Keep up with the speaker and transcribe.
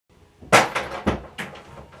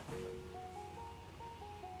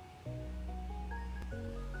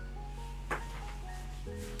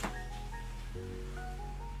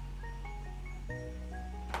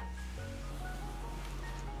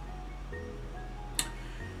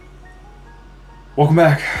Welcome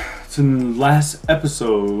back to the last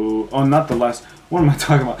episode. Oh, not the last. What am I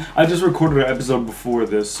talking about? I just recorded an episode before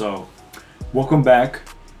this, so welcome back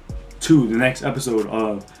to the next episode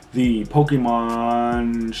of the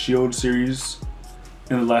Pokemon Shield series.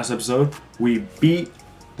 In the last episode, we beat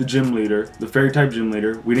the gym leader, the fairy type gym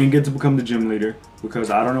leader. We didn't get to become the gym leader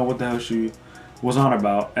because I don't know what the hell she was on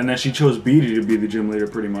about, and then she chose Beatty to be the gym leader,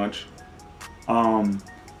 pretty much.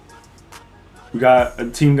 A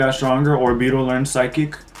team got stronger. Orbeetle learned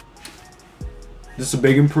Psychic. This is a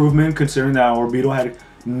big improvement considering that Orbeetle had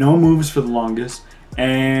no moves for the longest,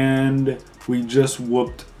 and we just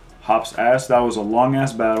whooped Hop's ass. That was a long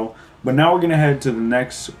ass battle, but now we're gonna head to the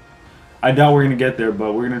next. I doubt we're gonna get there,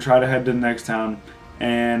 but we're gonna try to head to the next town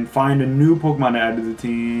and find a new Pokemon to add to the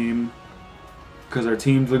team because our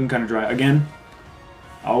team's looking kind of dry. Again,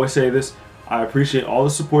 I always say this: I appreciate all the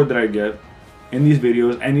support that I get in these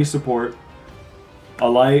videos. Any support.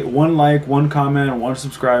 One like, one comment, one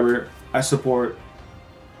subscriber. I support.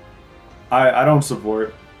 I don't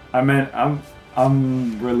support. I meant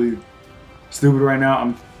I'm really stupid right now.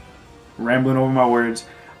 I'm rambling over my words.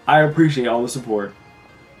 I appreciate all the support.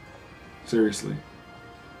 Seriously.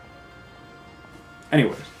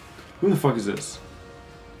 Anyways, who the fuck is this?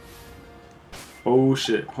 Oh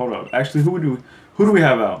shit! Hold up. Actually, who do we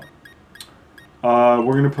have out?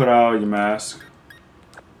 We're gonna put out your mask.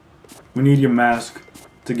 We need your mask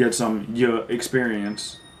to get some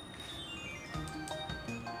experience.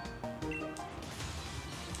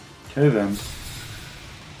 Okay then.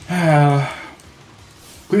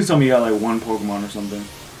 Please tell me you got like one Pokemon or something.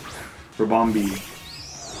 For Bombi.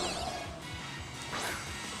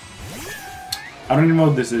 I don't even know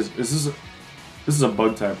what this is. This is a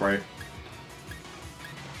bug type, right?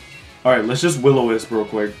 Alright, let's just Will-O-Wisp real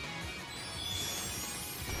quick.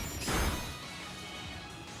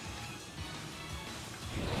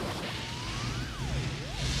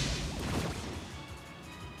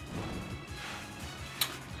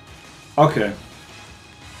 Okay.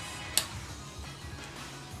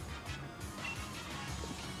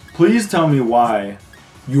 Please tell me why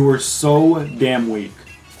you were so damn weak.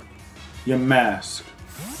 Your mask.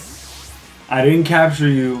 I didn't capture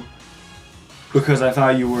you because I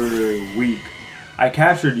thought you were weak. I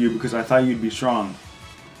captured you because I thought you'd be strong.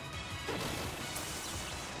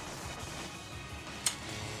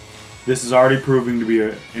 This is already proving to be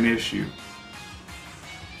an issue.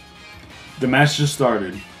 The match just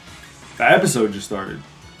started. The episode just started.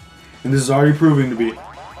 And this is already proving to be... The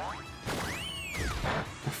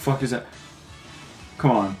fuck is that?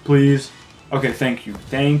 Come on, please. Okay, thank you.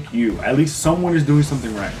 Thank you. At least someone is doing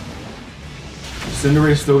something right.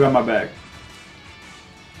 Cinderace still got my back.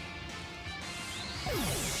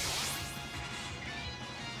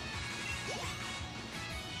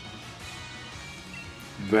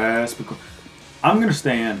 I'm gonna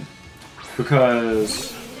stay in.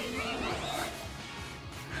 Because...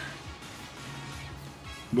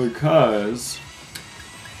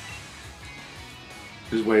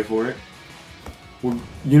 just wait for it. Well,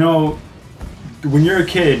 you know, when you're a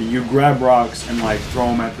kid, you grab rocks and like throw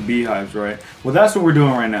them at the beehives, right? Well, that's what we're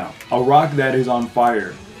doing right now. A rock that is on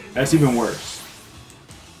fire. That's even worse.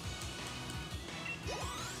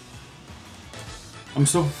 I'm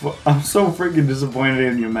so freaking disappointed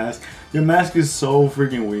in your mask. Your mask is so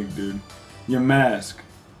freaking weak, dude. Your mask.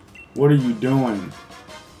 What are you doing?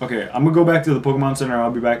 Okay, I'm gonna go back to the Pokemon Center. I'll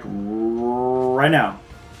be back right now.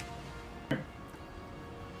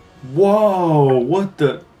 Whoa, what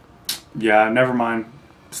the? Yeah, never mind.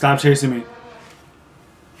 Stop chasing me.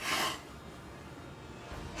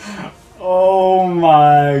 Oh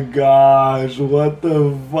my gosh, what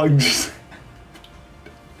the fuck just...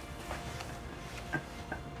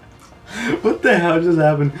 What the hell just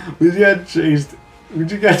happened? We just got chased.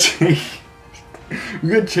 We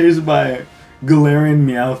got chased by Galarian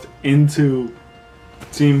Meowth into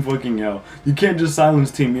Team fucking Yell. You can't just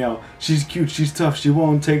silence Team Yell. She's cute, she's tough, she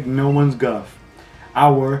won't take no one's guff.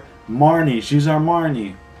 Our Marnie, she's our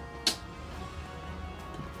Marnie.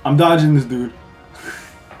 I'm dodging this dude.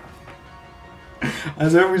 I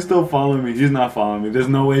said he's still following me. He's not following me. There's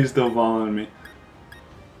no way he's still following me.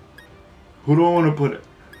 Who do I want to put it?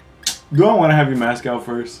 Do I want to have your mask out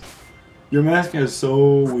first? Your mask is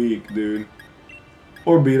so weak, dude.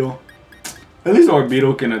 Orbeetle. At least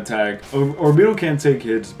Orbeetle can attack. Orbeetle can't take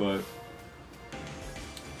hits, but...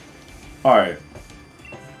 Alright.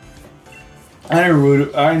 I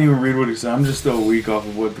didn't even read what he said. I'm just still weak off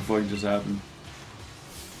of what the fuck just happened.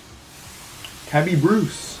 Cabby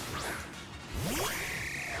Bruce.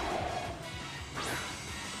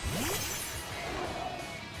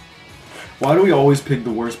 Why do we always pick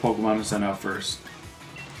the worst Pokemon to send out first?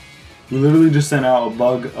 We literally just sent out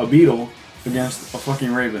a beetle against a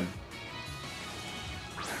fucking raven.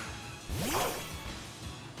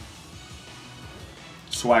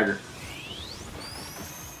 Swagger.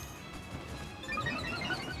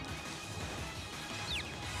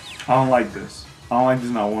 I don't like this. I don't like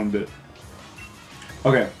this not one bit.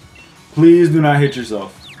 Okay. Please do not hit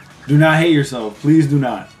yourself. Do not hate yourself. Please do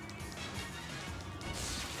not.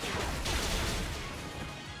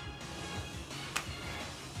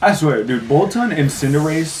 I swear, dude, Bolton and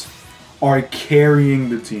Cinderace are carrying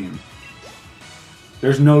the team.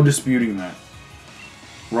 There's no disputing that.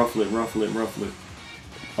 Rufflet, Rufflet, Rufflet.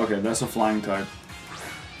 Okay, that's a flying type.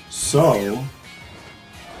 So,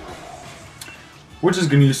 we're just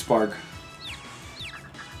gonna use Spark.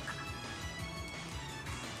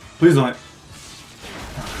 Please don't.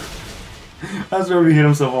 I swear if he hit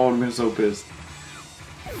himself, I would have been so pissed.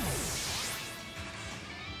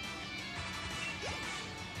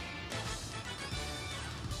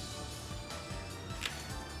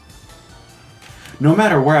 No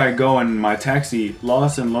matter where I go in my taxi,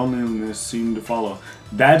 loss and loneliness seem to follow.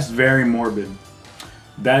 That's very morbid.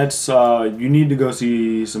 That's, you need to go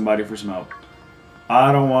see somebody for some help.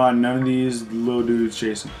 I don't want none of these little dudes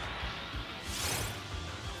chasing.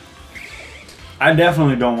 I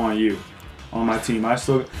definitely don't want you on my team. I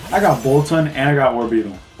got Bolton and I got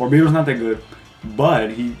Orbeetle. Orbeetle's not that good,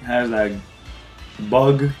 but he has that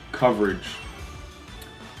bug coverage.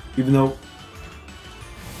 Even though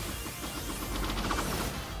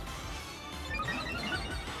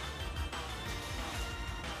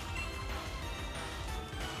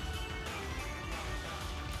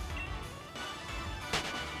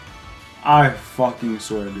I fucking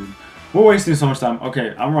swear, dude. We're wasting so much time.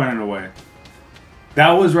 Okay, I'm running away.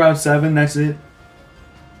 That was Route 7, that's it?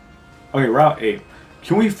 Okay, Route 8.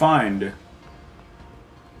 Can we find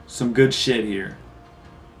some good shit here?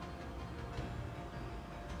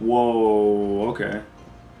 Whoa, okay.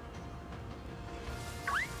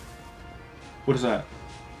 What is that?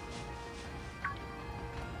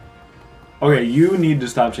 Okay, you need to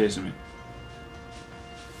stop chasing me.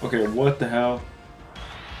 Okay, what the hell?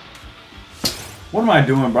 What am I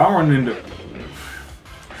doing, bro? I'm running into...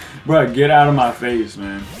 Bro, get out of my face,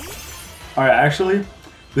 man. Alright, actually,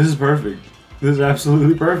 this is perfect. This is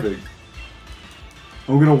absolutely perfect.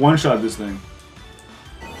 I'm gonna one-shot this thing.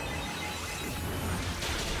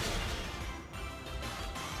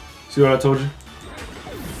 See what I told you?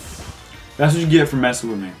 That's what you get for messing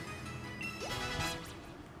with me.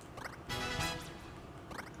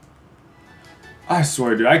 I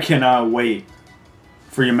swear, dude, I cannot wait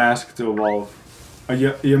for your mask to evolve.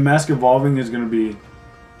 Your mask evolving is gonna be...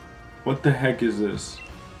 What the heck is this?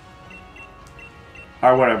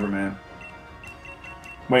 Alright, whatever, man.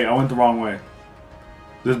 Wait, I went the wrong way.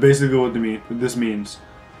 This is basically what this means.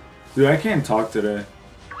 Dude, I can't talk today.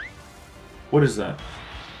 What is that?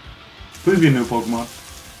 Please be a new Pokemon.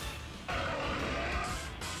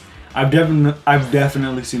 I've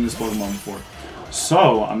definitely seen this Pokemon before.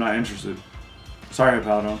 So, I'm not interested. Sorry,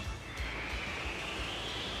 Hippowdon.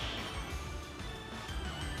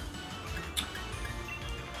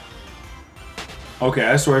 Okay,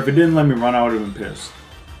 I swear, if it didn't let me run, I would have been pissed.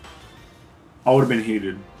 I would have been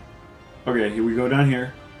heated. Okay, here we go down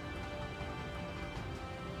here.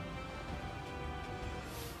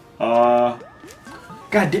 God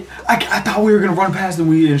damn, I thought we were gonna run past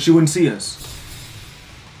and she wouldn't see us.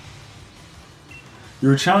 You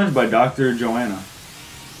were challenged by Dr. Joanna.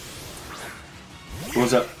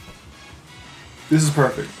 What's up? This is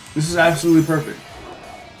perfect. This is absolutely perfect.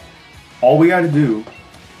 All we gotta do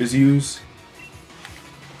is use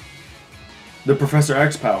the Professor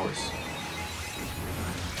X powers.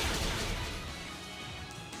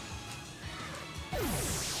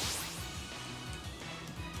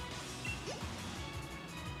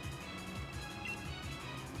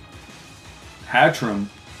 Hatchram?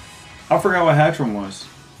 I forgot what Hatchram was.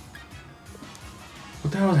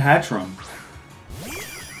 What the hell is Hatchram?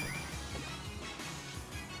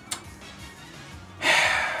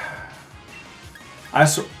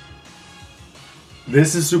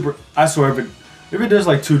 This is super... I swear, if it does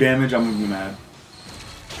like 2 damage, I'm gonna be mad.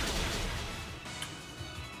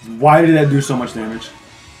 Why did that do so much damage?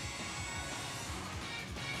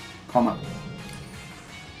 Calm on.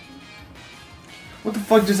 What the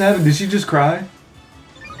fuck just happened? Did she just cry?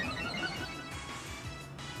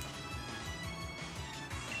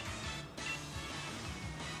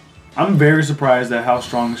 I'm very surprised at how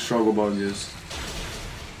strong Struggle Bug is.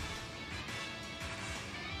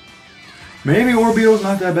 Maybe Orbeetle's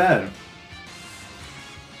not that bad.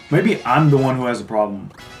 Maybe I'm the one who has a problem.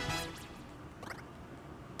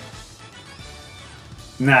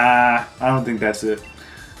 Nah, I don't think that's it.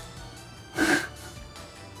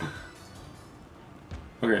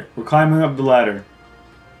 Okay, we're climbing up the ladder.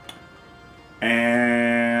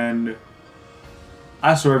 And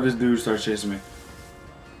I swear if this dude starts chasing me.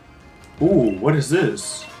 Ooh, what is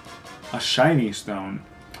this? A shiny stone.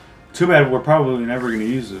 Too bad we're probably never going to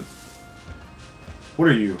use it. What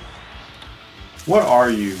are you? What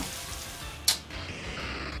are you?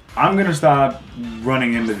 I'm going to stop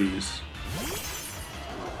running into these.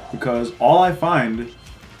 Because all I find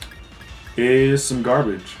is some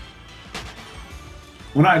garbage.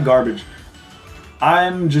 Well, not garbage.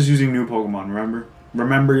 I'm just using new Pokemon, remember?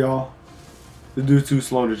 Remember, y'all? The dude's too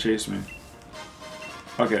slow to chase me.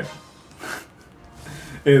 Okay.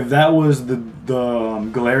 If that was the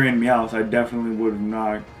Galarian Meowth, I definitely would have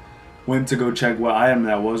not went to go check what item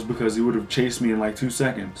that was because he would have chased me in like 2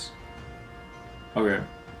 seconds. Okay.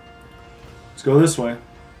 Let's go this way.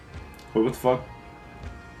 Wait, what the fuck?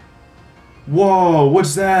 Whoa,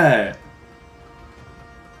 what's that?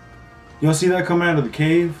 Y'all see that coming out of the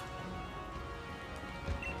cave?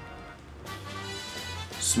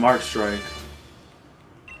 Smart Strike.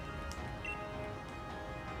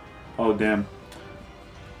 Oh, damn.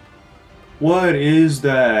 What is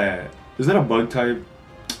that? Is that a bug type?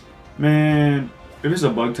 Man, if it's a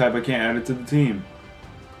bug type, I can't add it to the team.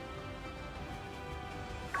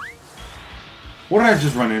 What did I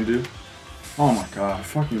just run into? Oh my god,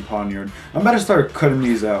 fucking Ponyard. I'm about to start cutting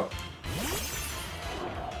these out.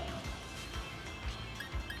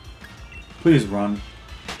 Please run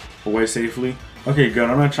away safely. Okay, good.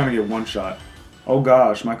 I'm not trying to get one shot. Oh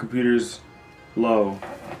gosh, my computer's low.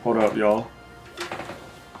 Hold up, y'all.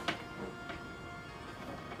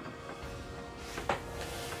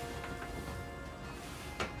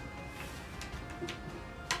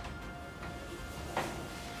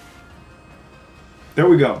 There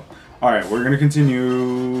we go. Alright, we're gonna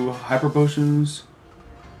continue Hyper Potions.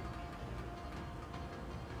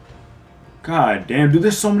 God damn, dude,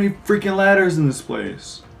 there's so many freaking ladders in this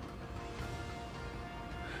place.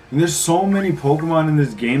 And there's so many Pokemon in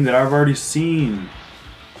this game that I've already seen.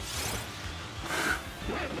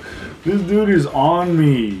 This dude is on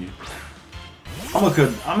me. I'm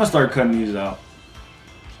gonna start cutting these out.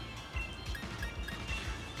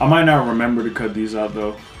 I might not remember to cut these out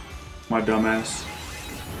though. My dumbass.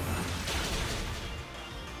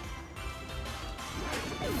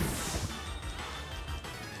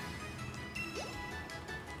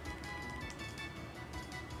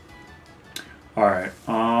 Alright,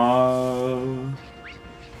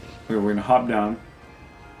 okay, we're gonna hop down.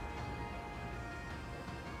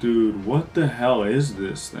 Dude, what the hell is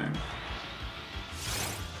this thing?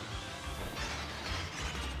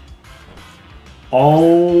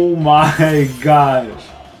 Oh my gosh.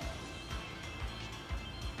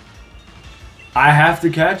 I have to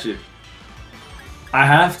catch it. I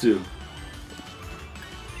have to.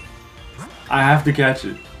 I have to catch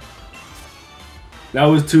it. That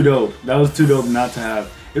was too dope. That was too dope not to have.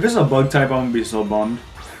 If it's a bug type, I'm gonna be so bummed.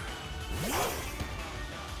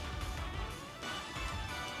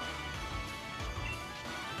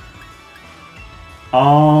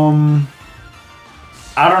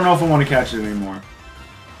 I don't know if I want to catch it anymore.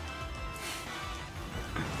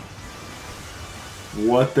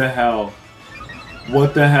 What the hell?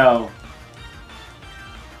 What the hell?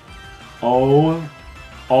 Oh.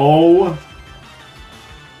 Oh.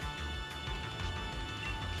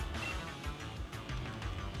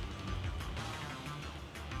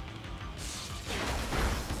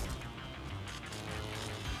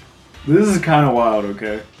 This is kind of wild,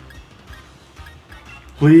 okay?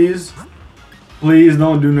 Please, please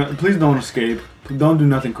don't do no, please don't escape. Don't do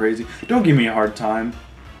nothing crazy. Don't give me a hard time.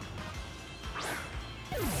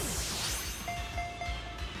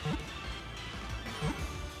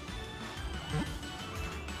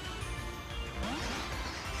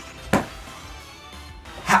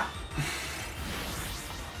 Ha.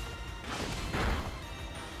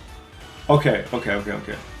 Okay.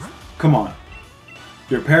 Come on.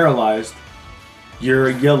 You're paralyzed.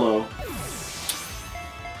 You're yellow.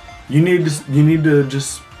 You need to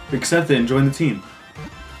just accept it and join the team.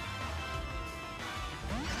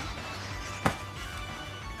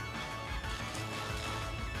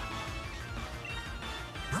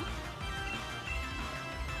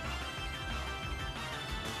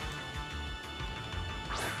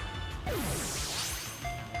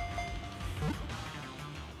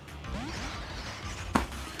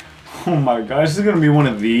 Oh my gosh, this is gonna be one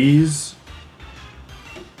of these.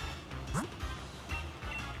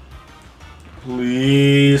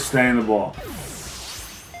 Please stay in the ball.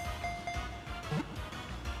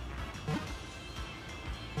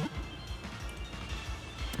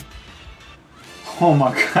 Oh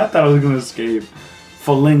my god, I thought I was gonna escape.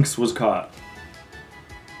 Phalanx was caught.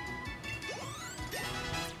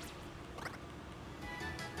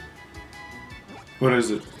 What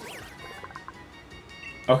is it?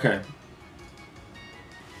 Okay.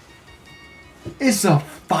 It's a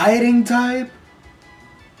fighting type?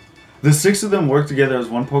 The 6 of them work together as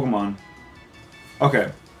one Pokemon.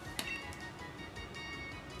 Okay.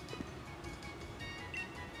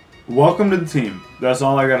 Welcome to the team. That's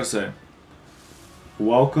all I gotta say.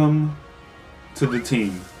 Welcome to the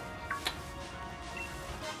team.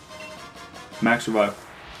 Max Revive.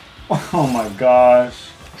 Oh my gosh.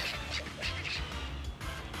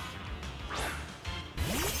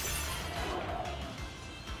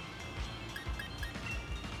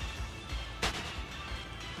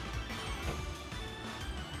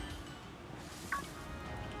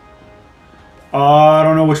 I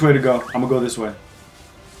don't know which way to go. I'm gonna go this way.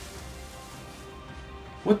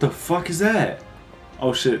 What the fuck is that?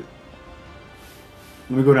 Oh shit.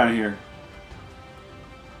 Let me go down here.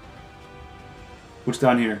 What's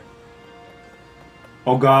down here?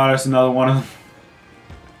 Oh god, that's another one of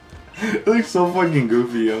them. It looks so fucking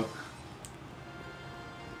goofy, yo.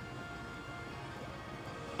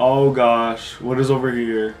 Oh gosh, what is over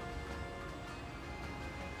here?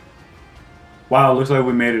 Wow, it looks like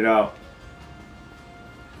we made it out.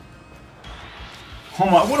 Oh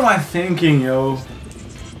my, what am I thinking, yo?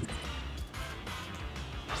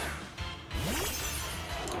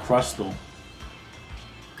 Crustle.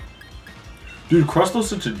 Dude, Crustle's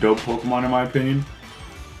such a dope Pokemon in my opinion.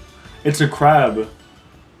 It's a crab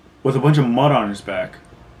with a bunch of mud on its back.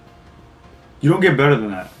 You don't get better than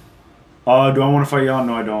that. Do I want to fight y'all?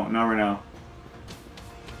 No, I don't. Not right now.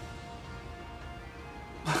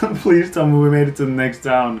 Please tell me we made it to the next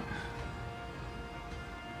town.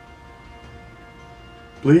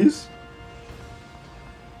 Please?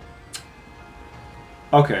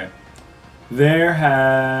 Okay. There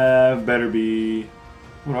have better be...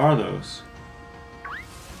 What are those?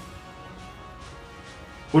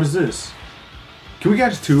 What is this? Can we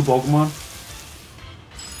catch 2 Pokemon?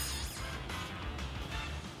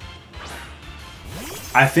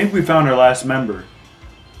 I think we found our last member.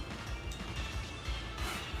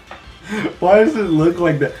 Why does it look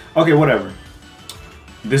like that? Okay, whatever.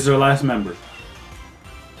 This is our last member.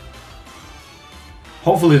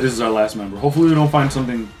 Hopefully this is our last member. Hopefully we don't find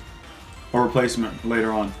something, a replacement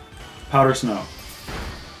later on. Powder Snow.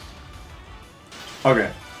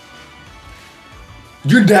 Okay.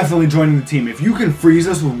 You're definitely joining the team. If you can freeze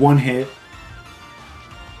us with 1 hit.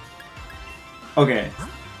 Okay.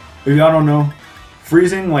 If y'all don't know,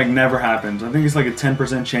 freezing like never happens. I think it's like a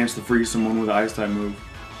 10% chance to freeze someone with an ice type move.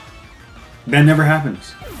 That never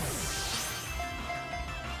happens.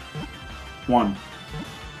 1,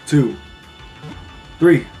 2,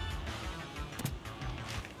 3.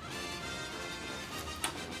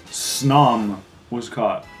 Snom was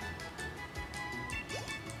caught.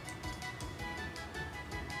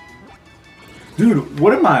 Dude,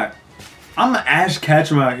 what am I? I'm an Ash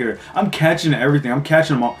Ketchum out here. I'm catching everything. I'm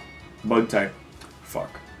catching them all. Bug type.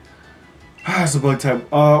 Fuck. It's a bug type.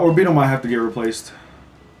 Orbeetle might have to get replaced.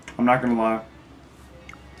 I'm not gonna lie.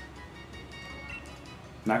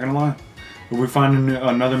 Not gonna lie. If we find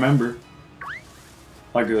another member,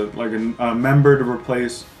 like a member to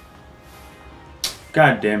replace.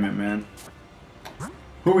 God damn it, man.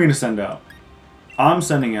 Who are we gonna send out? I'm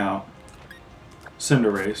sending out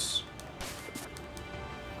Cinderace.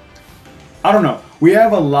 I don't know. We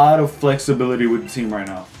have a lot of flexibility with the team right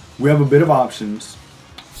now. We have a bit of options.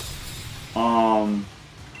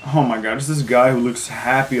 Oh my god, it's this guy who looks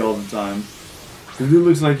happy all the time. This dude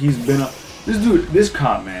looks like he's been on... This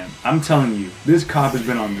cop, man. I'm telling you, this cop has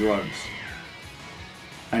been on drugs.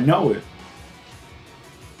 I know it.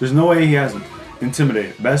 There's no way he hasn't.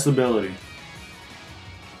 Intimidate. Best ability.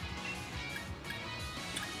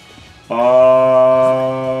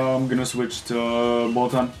 I'm gonna switch to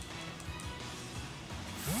Bolton.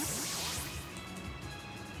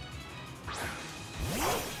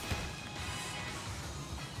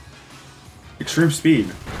 Extreme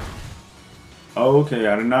speed. Okay,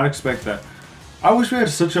 I did not expect that. I wish we had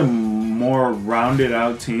such a more rounded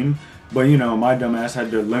out team, but you know, my dumbass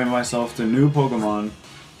had to limit myself to new Pokemon,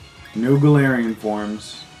 new Galarian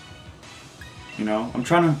forms. You know, I'm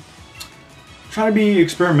trying to be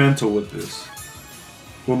experimental with this,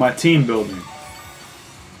 with my team building.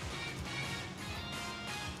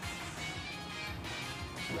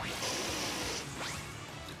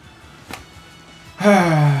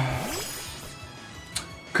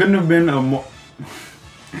 Couldn't have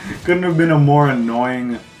been a more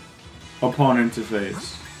annoying opponent to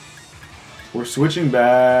face. We're switching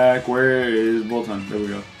back. Where is Bolton? There we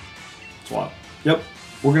go. Swap. Yep.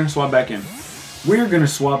 We're going to swap back in. We're going to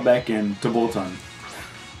swap back in to Bolton.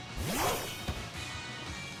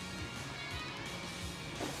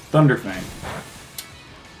 Thunderfang.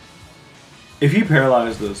 If he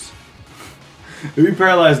paralyzed us, if he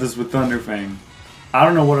paralyzed us with Thunderfang, I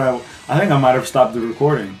don't know what I think I might have stopped the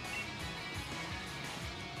recording.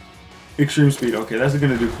 Extreme speed. Okay, that's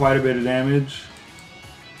going to do quite a bit of damage.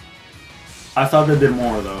 I thought that did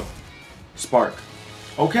more though. Spark.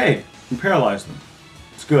 Okay, we paralyzed them.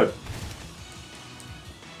 It's good.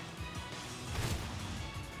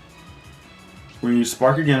 We're going to use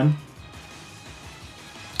Spark again.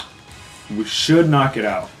 We should knock it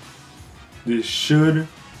out. This should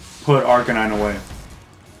put Arcanine away.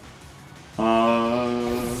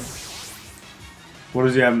 What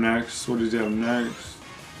does he have next? What does he have next?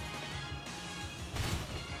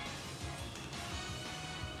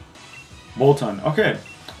 Bolton. Okay,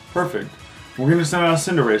 perfect. We're going to send out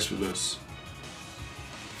Cinderace for this.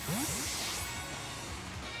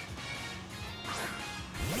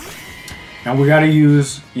 And we got to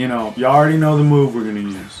use, you know, you already know the move we're going to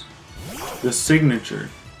use. The signature.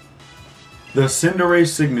 The Cinderace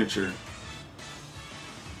signature.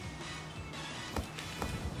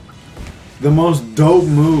 The most dope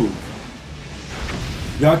move.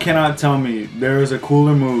 Y'all cannot tell me there is a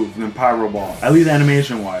cooler move than Pyro Ball. At least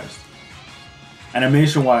animation-wise.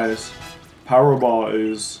 Animation-wise, Pyro Ball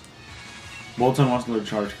is... Bolton wants to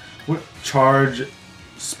charge. What? Charge.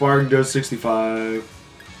 Spark does 65.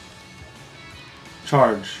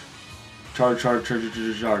 Charge. Charge.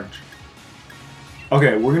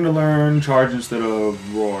 Okay, we're gonna learn Charge instead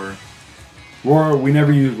of Roar. Roar, we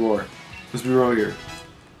never use Roar. Let's be real here.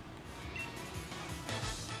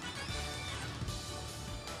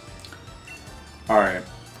 Alright.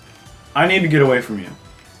 I need to get away from you.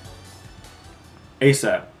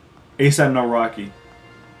 ASAP. ASAP no Rocky.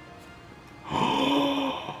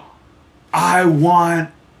 I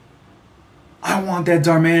want that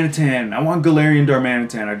Darmanitan. I want Galarian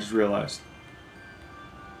Darmanitan, I just realized.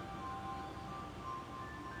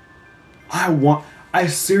 I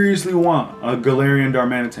seriously want a Galarian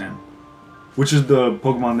Darmanitan. Which is the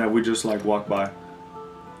Pokemon that we just like walked by.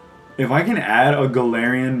 If I can add a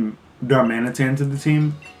Galarian Darmanitan to the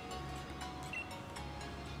team,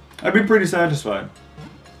 I'd be pretty satisfied.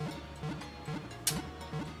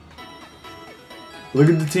 Look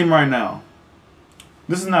at the team right now.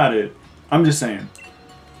 This is not it. I'm just saying.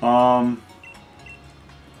 Okay,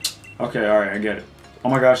 alright, I get it. Oh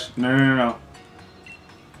my gosh. No.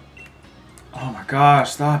 Oh my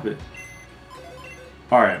gosh, stop it.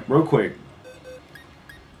 Alright, real quick.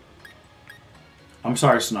 I'm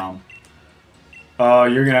sorry, Snom.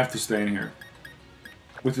 You're gonna have to stay in here.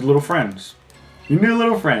 With your little friends. Your new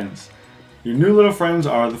little friends. Your new little friends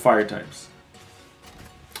are the fire types.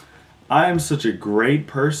 I am such a great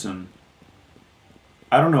person.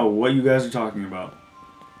 I don't know what you guys are talking about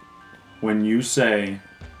when you say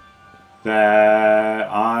that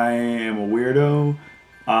I am a weirdo,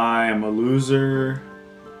 I am a loser,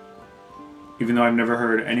 even though I've never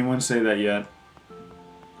heard anyone say that yet.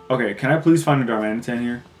 Okay, can I please find a Darmanitan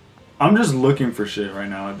here? I'm just looking for shit right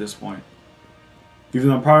now at this point. Even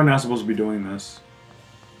though I'm probably not supposed to be doing this.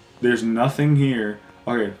 There's nothing here.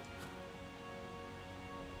 Okay.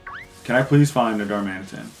 Can I please find a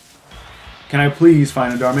Darmanitan? Can I please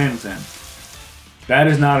find a Darmanitan? That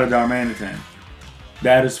is not a Darmanitan.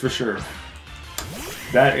 That is for sure.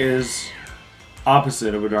 That is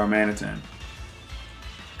opposite of a Darmanitan.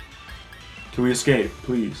 Can we escape,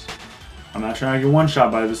 please? I'm not trying to get one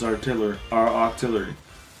shot by this artillery.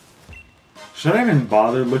 Should I even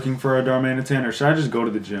bother looking for a Darmanitan, or should I just go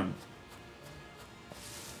to the gym?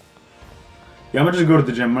 Yeah, I'm gonna just go to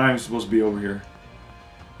the gym. I'm not even supposed to be over here.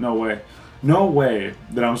 No way. No way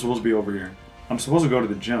that I'm supposed to be over here. I'm supposed to go to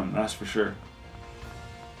the gym, that's for sure.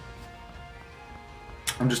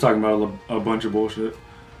 I'm just talking about a bunch of bullshit.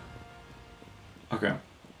 Okay.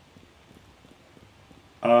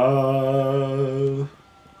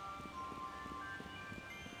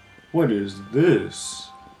 What is this?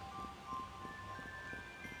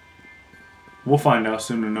 We'll find out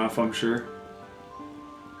soon enough, I'm sure.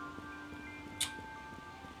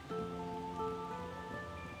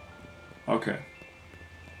 Okay.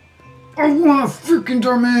 I want a freaking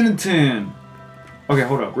Darmanitan! Okay,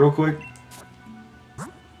 hold up, real quick.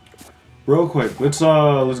 Real quick, let's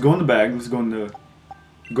go in the bag. Let's go in the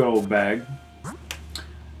good old bag.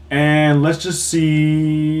 And let's just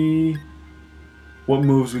see what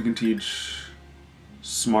moves we can teach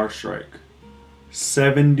Smart Strike.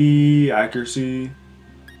 70 accuracy,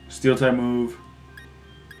 steel type move.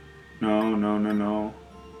 No, no, no, no.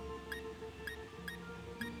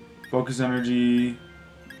 Focus energy.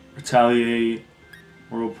 Retaliate.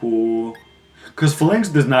 Whirlpool. Because Phalanx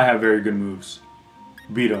does not have very good moves.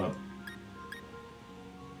 Beat up.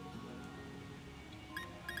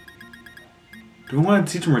 Do we want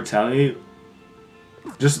to teach him Retaliate?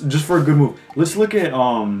 Just for a good move. Let's look at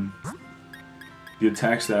the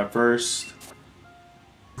attack stat first.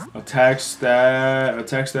 Attack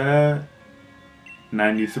stat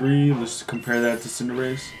 93. Let's compare that to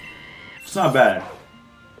Cinderace. It's not bad.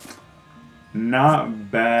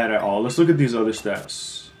 Not bad at all. Let's look at these other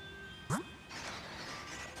stats.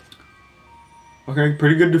 Okay,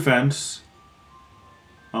 pretty good defense.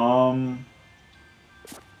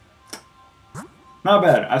 Not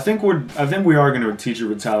bad. I think we are gonna teach it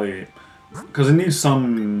Retaliate. Because it needs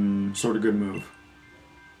some sort of good move.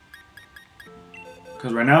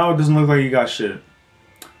 Because right now it doesn't look like you got shit.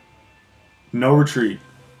 No retreat.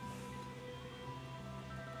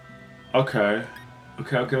 Okay.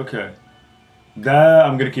 Okay. That,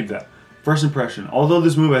 I'm gonna keep that. First impression. Although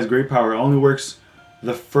this move has great power, it only works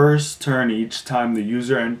the first turn each time the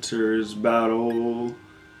user enters battle.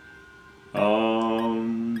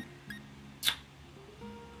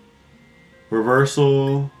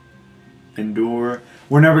 Reversal. Endure.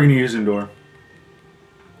 We're never gonna use Endure.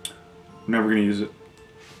 Never gonna use it.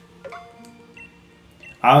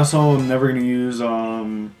 I also am never gonna use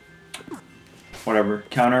whatever.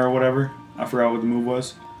 Counter or whatever. I forgot what the move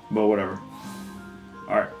was. But whatever.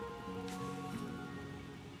 Alright.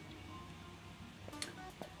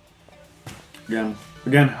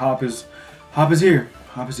 Again, Hop is here.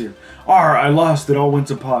 Hop is here. I lost. It all went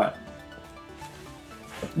to pot.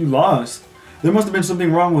 You lost? There must have been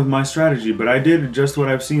something wrong with my strategy, but I did just what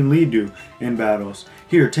I've seen Lee do in battles.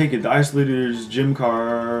 Here, take it. The Isolator's gym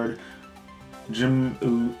card.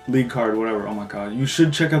 Gym league card, whatever. Oh my god. You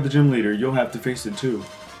should check out the gym leader. You'll have to face it too.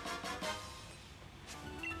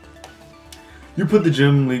 You put the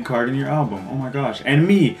gym league card in your album. Oh my gosh. And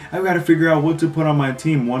me. I've got to figure out what to put on my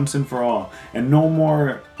team once and for all. And no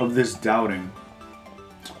more of this doubting.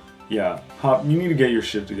 Yeah. Hop, you need to get your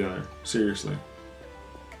shit together. Seriously.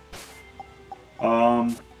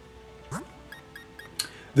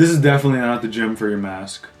 This is definitely not the gym for your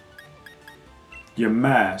mask. Your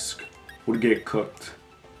mask would get cooked.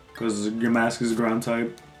 Because your mask is ground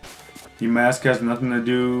type. Your mask has nothing to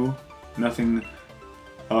do. Nothing.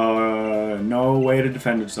 No way to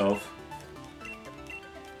defend itself.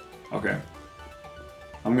 Okay.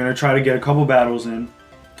 I'm gonna try to get a couple battles in.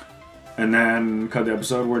 And then cut the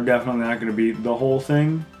episode. We're definitely not gonna beat the whole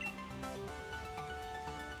thing.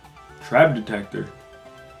 Trap detector.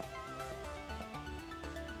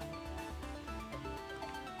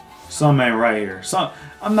 Something ain't right here.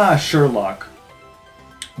 I'm not Sherlock.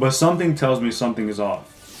 But something tells me something is off.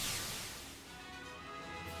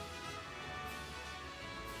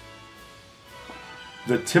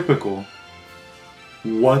 The typical.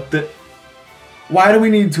 What the... Why do we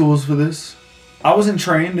need tools for this? I wasn't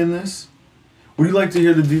trained in this. Would you like to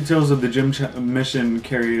hear the details of the gym mission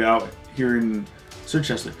carried out here in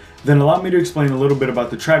Sirchester? Then allow me to explain a little bit about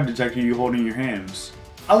the trap detector you hold in your hands.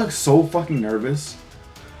 I look so fucking nervous.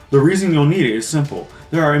 The reason you'll need it is simple.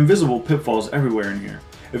 There are invisible pitfalls everywhere in here.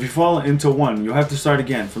 If you fall into one, you'll have to start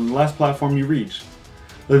again from the last platform you reach.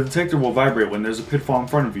 The detector will vibrate when there's a pitfall in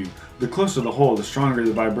front of you. The closer the hole, the stronger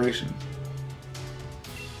the vibration.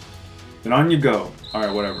 Then on you go.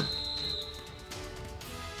 Alright, whatever.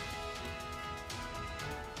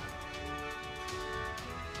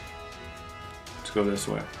 Let's go this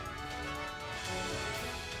way.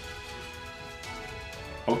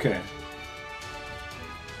 Okay.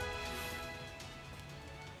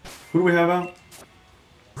 Who do we have out?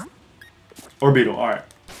 Orbeetle, alright.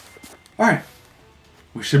 Alright.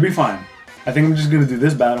 We should be fine. I think I'm just gonna do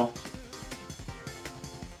this battle.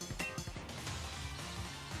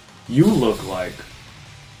 You look like...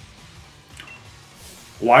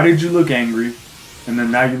 Why did you look angry? And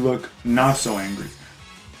then now you look not so angry.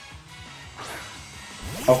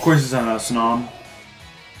 Of course it's not a Snom.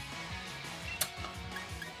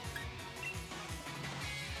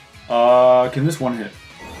 Can this one hit?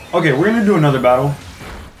 Okay, we're gonna do another battle.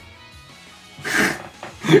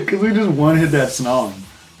 Because we just one hit that Snom.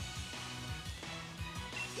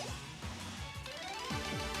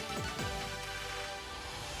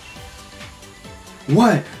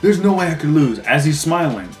 What? There's no way I could lose. As he's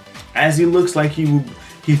smiling. As he looks like he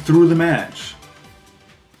threw the match.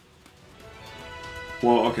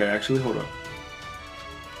 Well, okay, actually, hold up.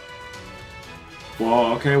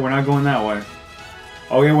 Well, okay, we're not going that way.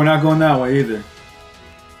 Oh yeah, we're not going that way either.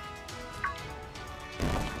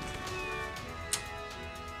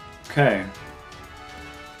 Okay.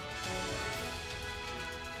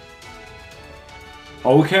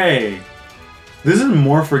 Okay. This is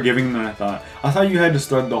more forgiving than I thought. I thought you had to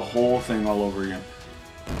start the whole thing all over again.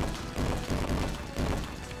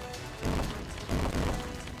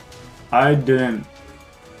 I didn't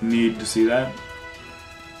need to see that.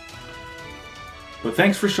 But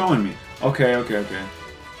thanks for showing me. Okay, okay, okay.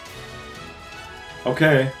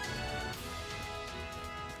 Okay.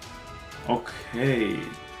 Okay.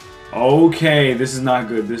 Okay, this is not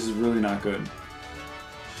good. This is really not good.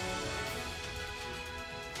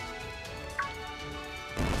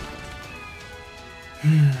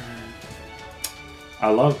 I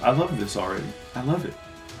love this already. I love it.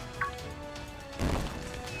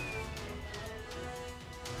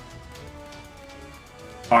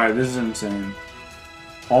 Alright, this is insane.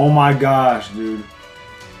 Oh my gosh, dude.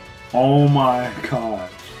 Oh my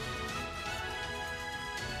gosh.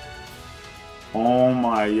 Oh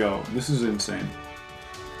my, yo. This is insane.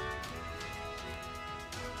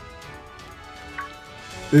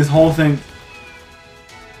 This whole thing...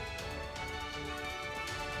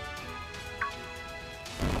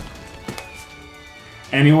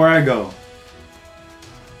 Anywhere I go.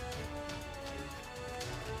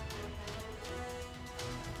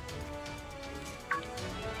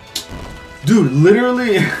 Dude,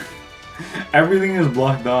 literally everything is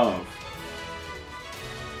blocked off.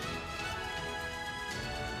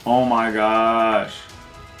 Oh my gosh.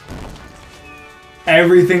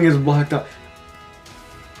 Everything is blocked off.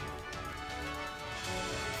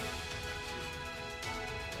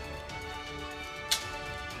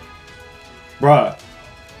 Bruh.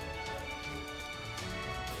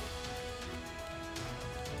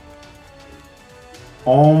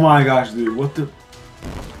 Oh my gosh, dude, what the...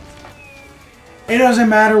 It doesn't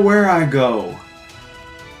matter where I go.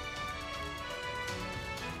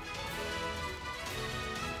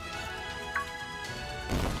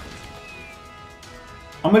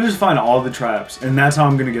 I'm gonna just find all the traps, and that's how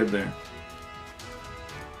I'm gonna get there.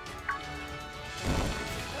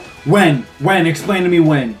 When? When? Explain to me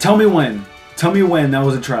when. Tell me when. Tell me when that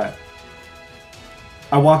was a trap.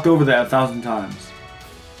 I walked over that 1,000 times.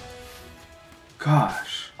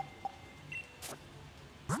 Gosh.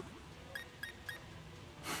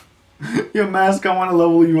 Your mask, I want to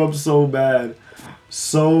level you up so bad.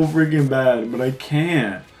 So freaking bad. But I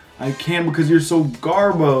can't. I can't because you're so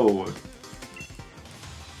garbo.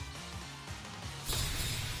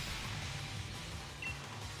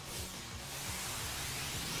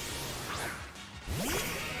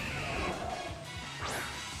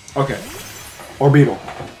 Okay. Or Beetle.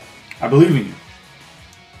 I believe in you.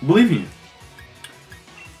 I believe in you.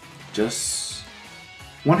 Just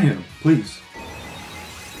one hit him, please.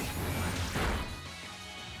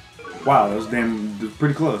 Wow, that was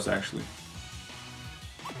pretty close, actually.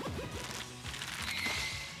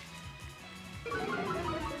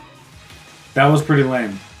 That was pretty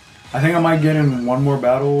lame. I think I might get in one more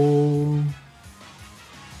battle. I'm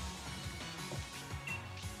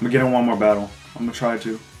gonna get in one more battle. I'm gonna try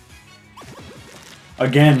to.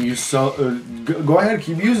 Again, you go ahead,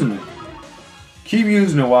 keep using it. Keep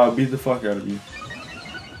using it while I beat the fuck out of you.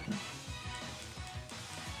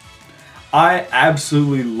 I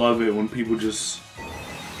absolutely love it when people just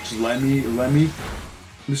let me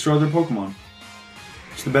destroy their Pokemon.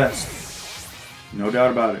 It's the best. No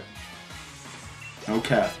doubt about it. No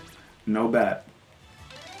cap. No bat.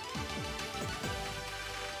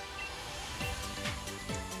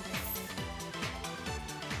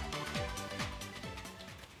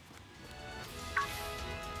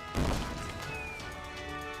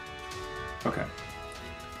 Okay.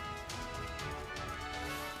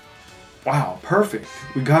 Wow, perfect.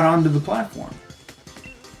 We got onto the platform.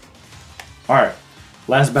 Alright.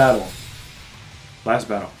 Last battle. Last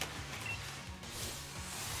battle.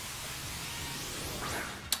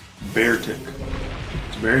 Beartic.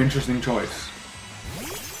 It's a very interesting choice.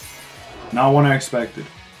 Not one I expected.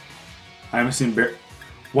 I haven't seen Bear...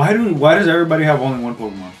 Why does everybody have only one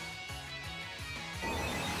Pokemon?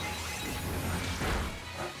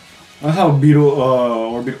 That's how Beetle,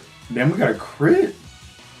 or Beetle... Damn, we got a crit.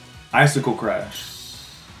 Icicle Crash.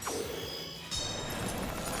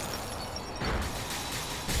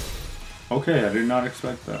 Okay, I did not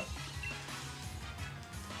expect that.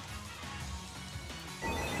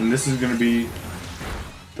 And this is gonna be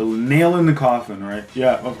the nail in the coffin, right?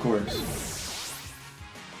 Yeah, of course.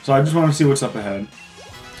 So I just want to see what's up ahead.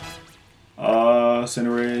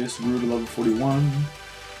 Cinderace grew to level 41.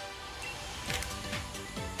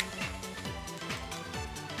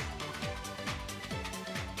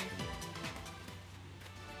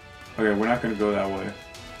 Okay, we're not gonna go that way.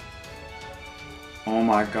 Oh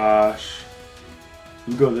my gosh.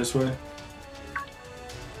 You go this way.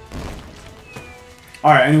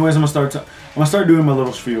 All right. Anyways, I'm gonna start doing my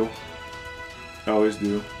little spiel. I always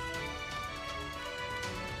do.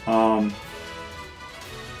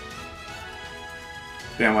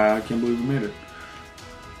 Damn, I can't believe we made it.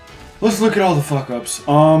 Let's look at all the fuck ups.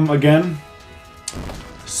 Again.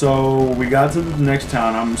 So we got to the next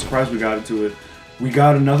town. I'm surprised we got to it. We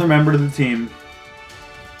got another member to the team.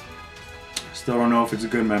 Still don't know if it's a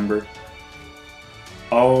good member.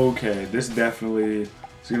 Okay, this definitely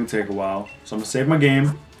is gonna take a while. So I'm gonna save my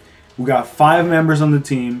game. We got 5 members on the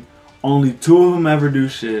team. Only 2 of them ever do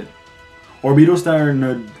shit. Orbito's starting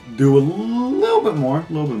to do a little bit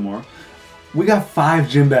more. We got 5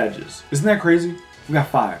 gym badges. Isn't that crazy? We got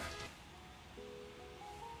 5.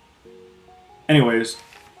 Anyways,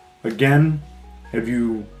 again, if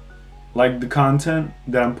you like the content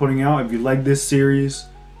that I'm putting out, if you like this series,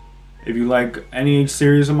 if you like any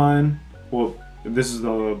series of mine, well, this is the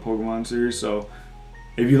Pokemon series, so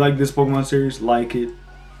if you like this Pokemon series, like it.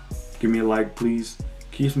 Give me a like, please.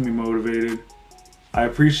 Keeps me motivated. I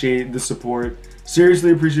appreciate the support.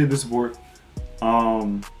 Seriously appreciate the support.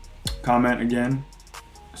 Comment again.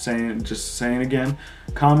 Just saying again.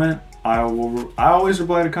 Comment. I always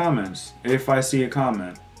reply to comments if I see a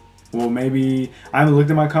comment. Well, maybe I haven't looked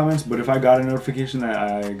at my comments, but if I got a notification that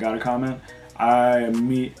I got a comment,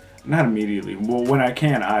 not immediately. Well, when I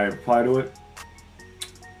can, I reply to it.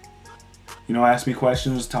 You know, ask me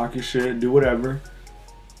questions, talk your shit, do whatever.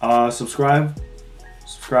 Subscribe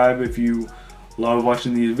if you love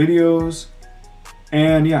watching these videos.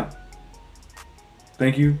 And yeah,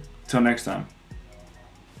 thank you. Till next time.